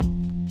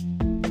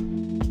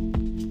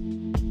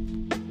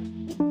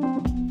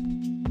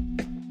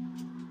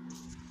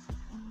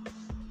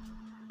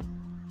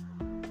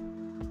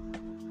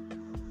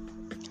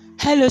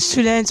Hello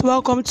students,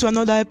 welcome to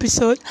another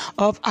episode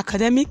of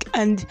Academic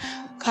and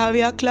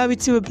Career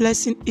Clarity with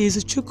Blessing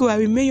Izuchukwu. I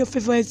remain your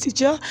favorite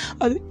teacher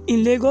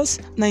in Lagos,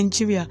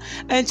 Nigeria.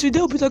 And today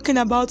we'll be talking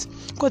about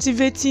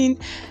cultivating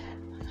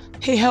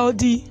a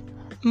healthy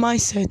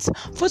mindset.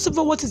 First of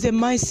all, what is a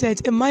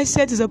mindset? A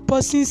mindset is a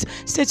person's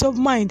state of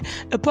mind,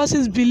 a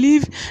person's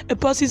belief, a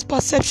person's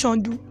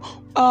perception,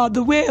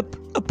 the way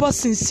a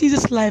person sees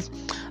his life,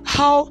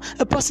 how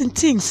a person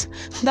thinks.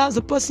 That's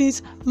the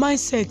person's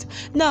mindset.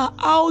 Now,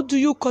 how do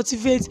you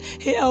cultivate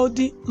a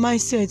healthy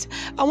mindset?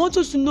 I want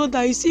us to know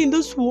that you see in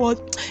this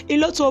world a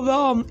lot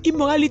of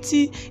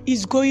immorality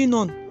is going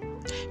on.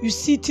 You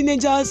see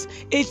teenagers,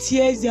 8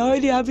 years, they're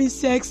already having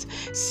sex.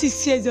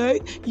 6 years,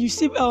 you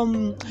see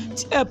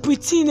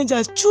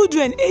pre-teenagers,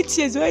 children, 8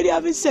 years, already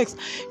having sex.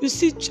 You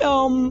see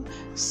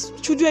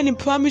children in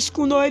primary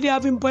school already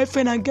having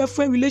boyfriend and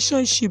girlfriend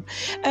relationship.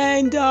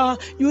 And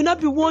you will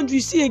not be wondering,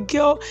 you see a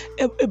girl,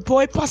 a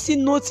boy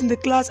passing notes in the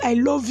class, I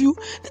love you.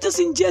 They're just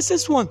in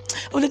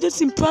JSS1, or they're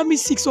just in primary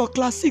 6 or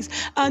class 6,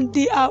 and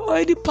they are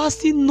already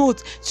passing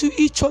notes to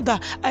each other.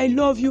 I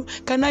love you.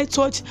 Can I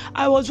touch?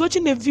 I was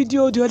watching a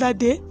video the other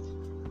day.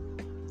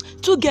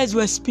 Two girls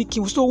were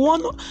speaking. So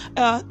one,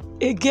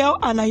 a girl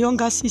and a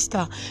younger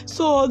sister.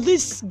 So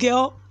this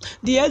girl,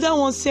 the elder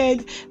one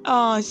said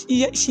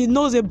she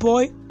knows a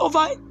boy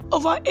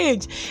over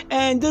age,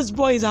 and this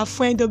boy is her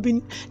friend.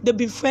 They've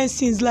been friends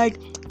since like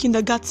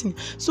kindergarten.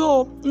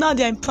 So now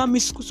they're in primary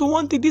school. So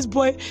one day this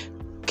boy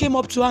came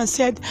up to her and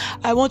said,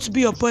 "I want to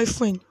be your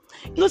boyfriend."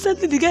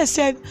 Innocently, the girl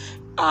said,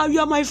 "You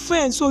are my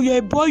friend, so you're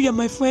a boy, you're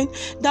my friend.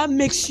 That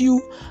makes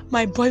you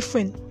my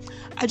boyfriend."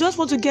 I just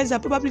want to guess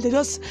that probably they're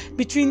just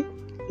between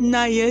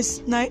 8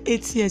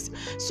 years.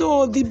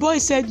 So the boy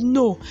said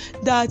no,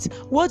 that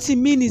what he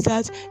means is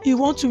that he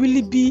wants to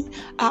really be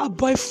a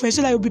boyfriend,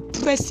 so that he'll be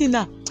pressing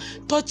her,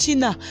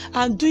 touching her,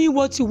 and doing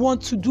what he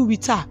wants to do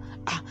with her.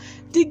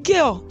 The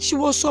girl, she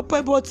was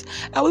surprised, but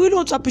I really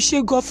want to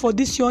appreciate God for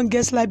this young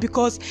girl's life,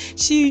 because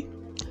she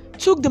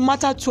took the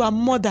matter to her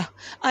mother,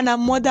 and her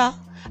mother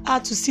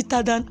had to sit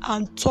her down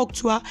and talk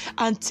to her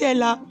and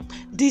tell her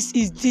this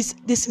is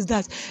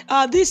that.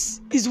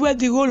 This is where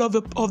the role of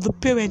the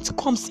parent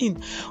comes in.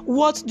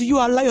 What do you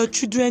allow your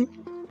children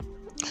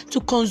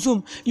to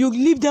consume? You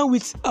leave them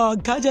with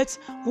gadgets.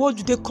 What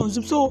do they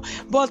consume? So,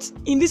 but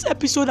in this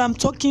episode, I'm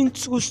talking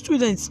to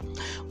students.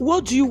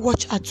 What do you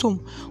watch at home?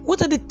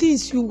 What are the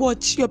things you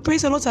watch? Your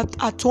parents are not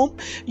at home.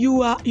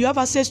 You have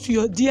access to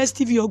your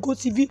DSTV, your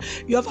GoTV.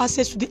 You have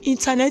access to the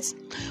internet.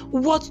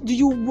 What do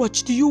you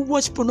watch? Do you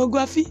watch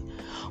pornography?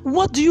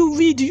 What do you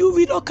read? Do you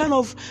read all kind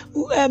of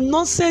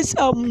nonsense,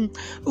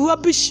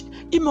 rubbish,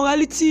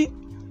 immorality,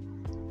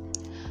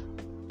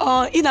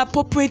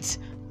 inappropriate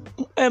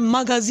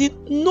magazine,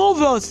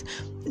 novels?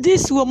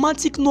 These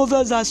romantic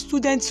novels that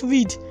students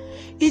read,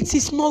 it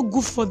is not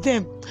good for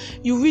them.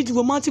 You read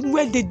romantic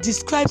where they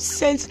describe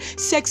sex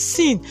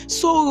scene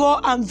so raw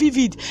and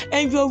vivid,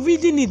 and you're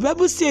reading it.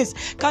 Bible says,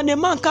 "Can a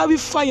man carry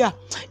fire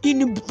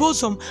in his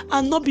bosom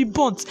and not be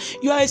burnt?"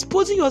 You are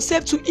exposing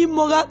yourself to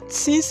immoral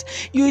sins.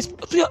 You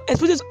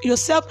exposing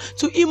yourself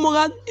to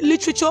immoral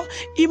literature,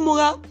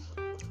 immoral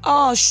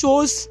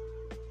shows,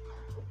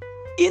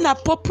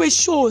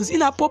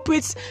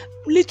 inappropriate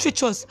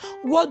literatures.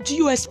 What do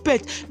you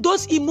expect?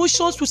 Those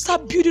emotions will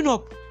start building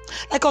up.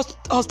 Like I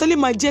was telling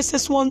my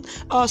JSS1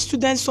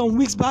 students some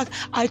weeks back,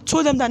 I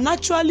told them that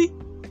naturally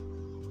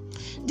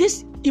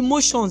these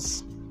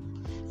emotions,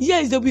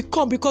 yes, they will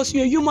come because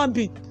you're a human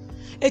being.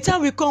 A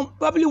time will come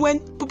probably when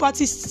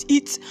puberty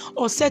hits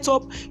or set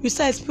up, you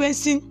start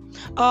experiencing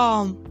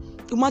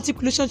romantic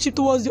relationship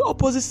towards the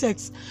opposite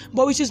sex,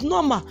 but which is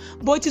normal.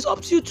 But it is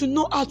up to you to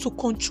know how to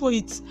control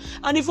it.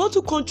 And if you want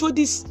to control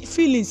these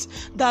feelings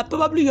that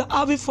probably you're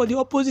having for the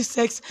opposite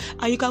sex,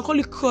 and you can call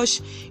it crush,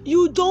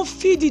 you don't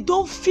feed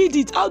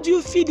it. How do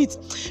you feed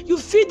it? You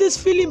feed this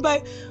feeling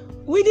by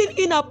reading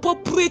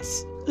inappropriate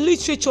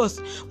literatures.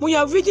 When you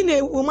are reading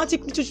a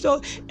romantic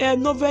literature, a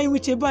novel in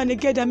which a boy and a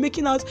girl are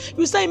making out,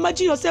 you start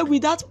imagining yourself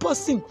with that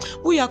person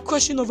who you are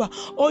crushing over,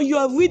 or you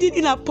are reading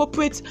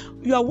inappropriate,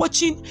 you are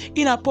watching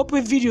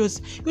inappropriate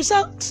videos. You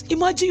start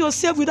imagining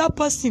yourself with that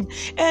person,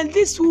 and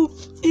this will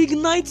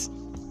ignite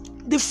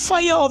the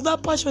fire of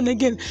that passion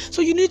again.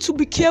 So you need to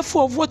be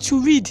careful of what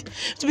you read,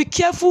 to be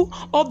careful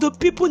of the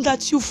people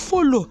that you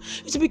follow,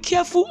 to be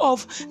careful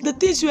of the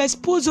things you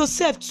expose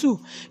yourself to.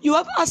 You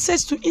have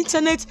access to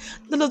internet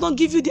that does not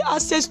give you the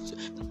access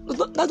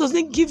that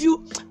doesn't give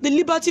you the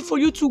liberty for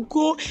you to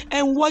go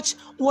and watch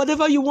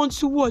whatever you want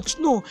to watch.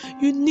 No,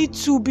 you need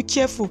to be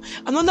careful.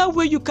 Another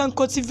way you can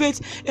cultivate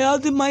a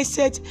healthy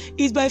mindset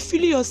is by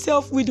filling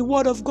yourself with the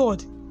word of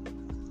God.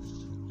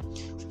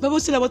 The Bible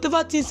says that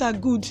whatever things are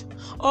good,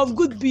 of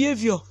good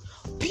behavior,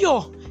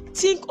 pure,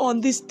 think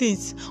on these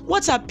things.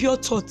 What are pure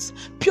thoughts?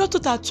 Pure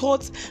thoughts are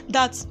thoughts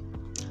that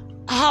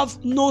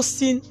have no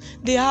sin,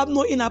 they have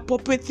no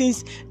inappropriate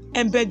things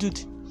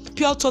embedded.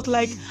 Pure thought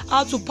like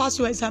how to pass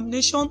your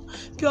examination,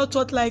 pure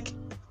thought like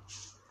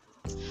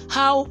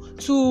how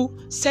to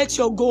set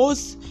your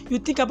goals, you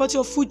think about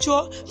your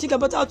future, think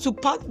about how to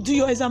do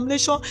your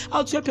examination,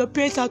 how to help your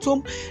parents at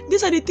home.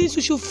 These are the things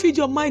you should feed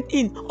your mind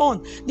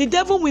on. The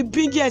devil will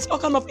bring yes all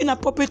kind of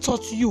inappropriate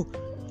thoughts to you.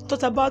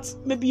 Talked about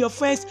maybe your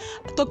friends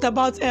talked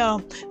about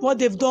what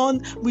they've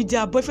done with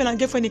their boyfriend and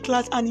girlfriend in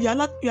class, and you're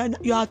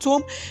at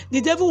home.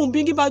 The devil will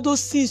bring about those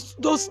sins,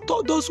 those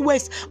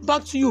words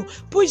back to you.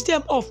 Push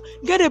them off.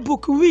 Get a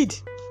book, read.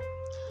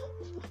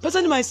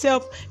 Personally,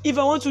 myself, if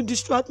I want to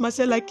distract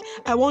myself, like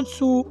I want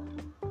to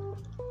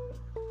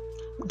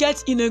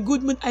get in a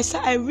good mood,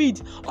 I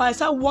read, or I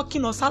start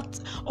working, or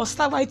start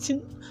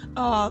writing.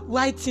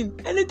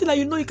 Anything that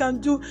you know you can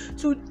do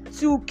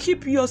to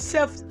keep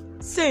yourself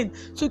sane,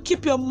 to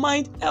keep your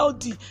mind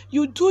healthy,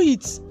 you do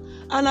it.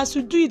 And as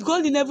you do it,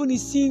 God in heaven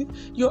is seeing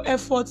your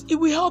efforts. It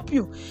will help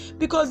you,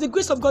 because the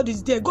grace of God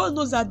is there. God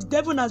knows that the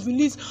devil has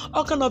released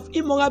all kind of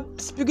immoral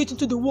spirit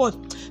into the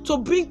world to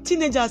bring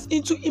teenagers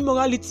into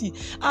immorality.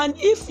 And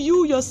if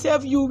you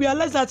yourself, you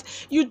realize that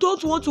you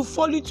don't want to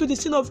fall into the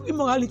sin of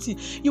immorality,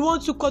 you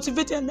want to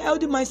cultivate an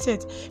healthy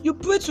mindset, you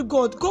pray to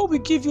God. God will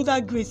give you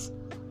that grace.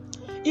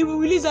 He will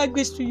release that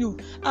grace to you,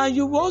 and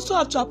you will also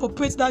have to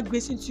appropriate that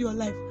grace into your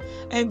life.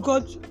 And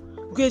God's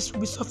grace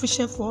will be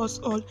sufficient for us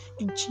all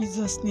in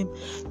Jesus' name.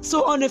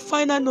 So on a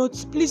final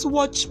note, please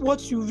watch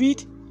what you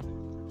read.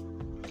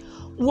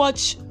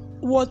 Watch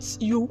what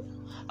you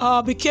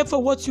be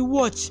careful what you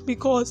watch,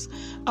 because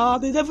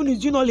the devil is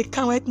doing all he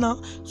can right now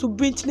to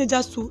bring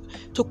teenagers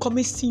to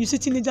commit sin. You see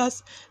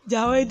teenagers, they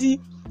are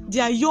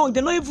young,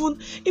 they're not even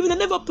they're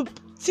never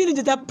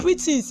teenagers, they're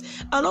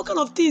preteens, and all kind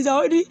of things. They're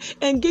already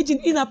engaging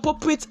in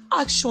inappropriate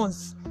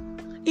actions,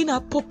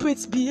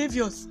 inappropriate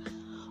behaviors,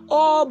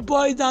 all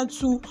boils down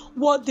to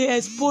what they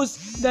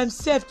expose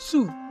themselves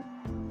to.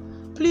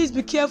 Please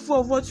be careful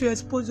of what you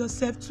expose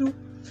yourself to.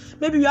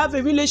 Maybe you have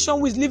a relation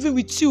who is living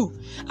with you,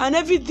 and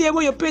every day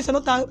when your parents are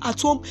not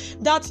at home,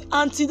 that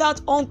auntie,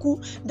 that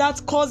uncle,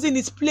 that cousin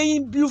is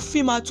playing blue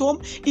film at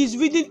home, is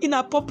reading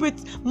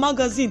inappropriate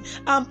magazine,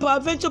 and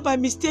peradventure by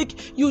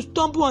mistake you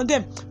stumble on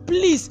them.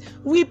 Please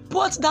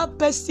report that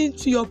person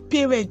to your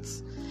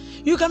parents.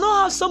 You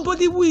cannot have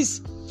somebody who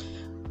is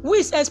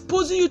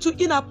exposing you to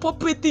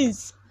inappropriate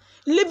things,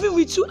 living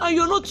with you, and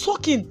you're not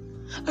talking,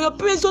 and your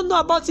parents don't know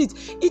about it.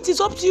 It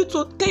is up to you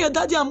to tell your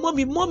daddy and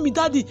mommy,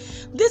 daddy,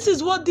 this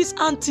is what this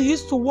auntie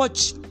used to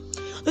watch,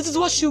 this is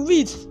what she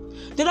reads.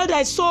 The other day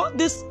I saw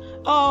this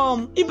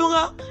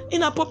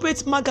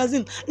inappropriate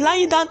magazine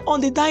lying down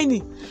on the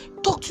dining.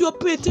 Talk to your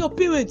parents, tell your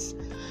parents.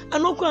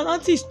 And uncle and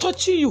auntie is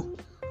touching you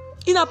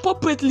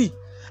inappropriately.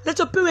 Let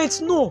your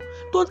parents know.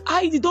 Don't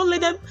hide it. Don't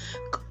let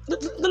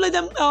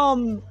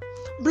them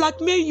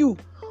blackmail you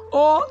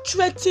or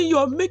threaten you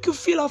or make you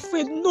feel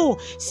afraid. No,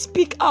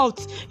 speak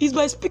out. It's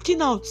by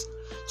speaking out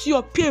to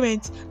your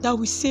parents that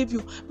will save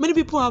you. Many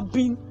people have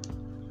been,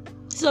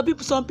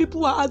 some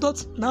people are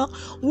adults now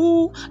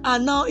who are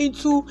now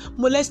into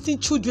molesting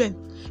children.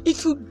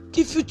 If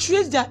you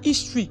trace their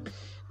history,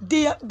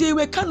 they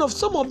were kind of,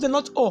 some of them,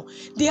 not all,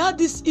 they had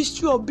this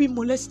issue of being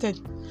molested.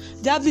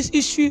 They have this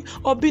issue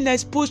of being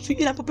exposed to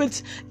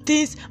inappropriate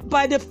things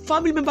by the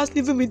family members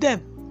living with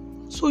them.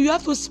 So you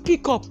have to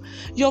speak up.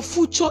 Your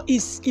future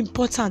is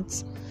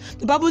important.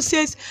 The Bible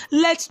says,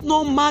 let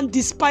no man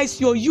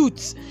despise your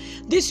youth.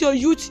 This your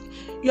youth,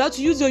 you have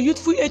to use your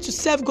youthful age to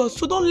serve God.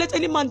 So don't let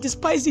any man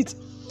despise it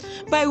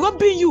by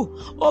robbing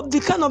you of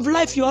the kind of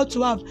life you ought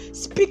to have.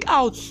 Speak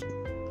out.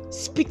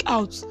 Speak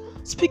out.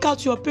 Speak out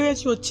to your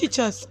parents, your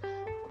teachers,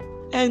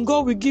 and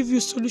God will give you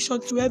a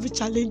solution to every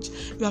challenge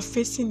you are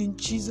facing in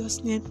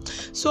Jesus' name.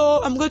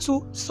 So I'm going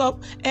to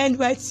end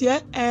right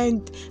here,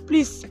 and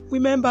please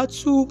remember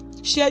to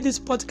share this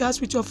podcast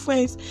with your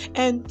friends,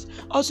 and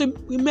also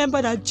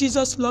remember that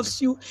Jesus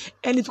loves you,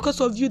 and it's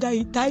because of you that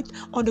He died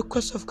on the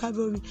cross of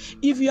Calvary.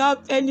 If you have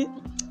any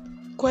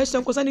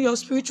question concerning your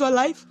spiritual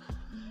life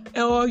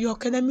or your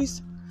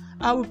academics,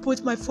 I will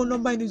put my phone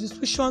number in the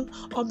description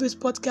of this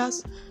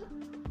podcast.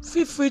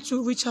 Feel free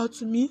to reach out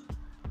to me.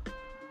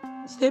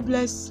 Stay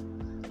blessed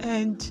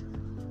and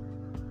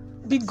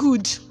be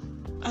good.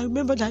 And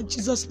remember that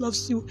Jesus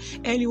loves you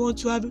and He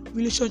wants to have a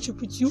relationship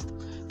with you.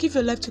 Give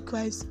your life to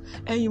Christ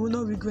and you will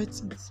not regret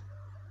it.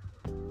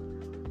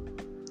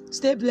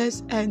 Stay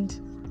blessed and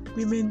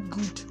remain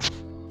good.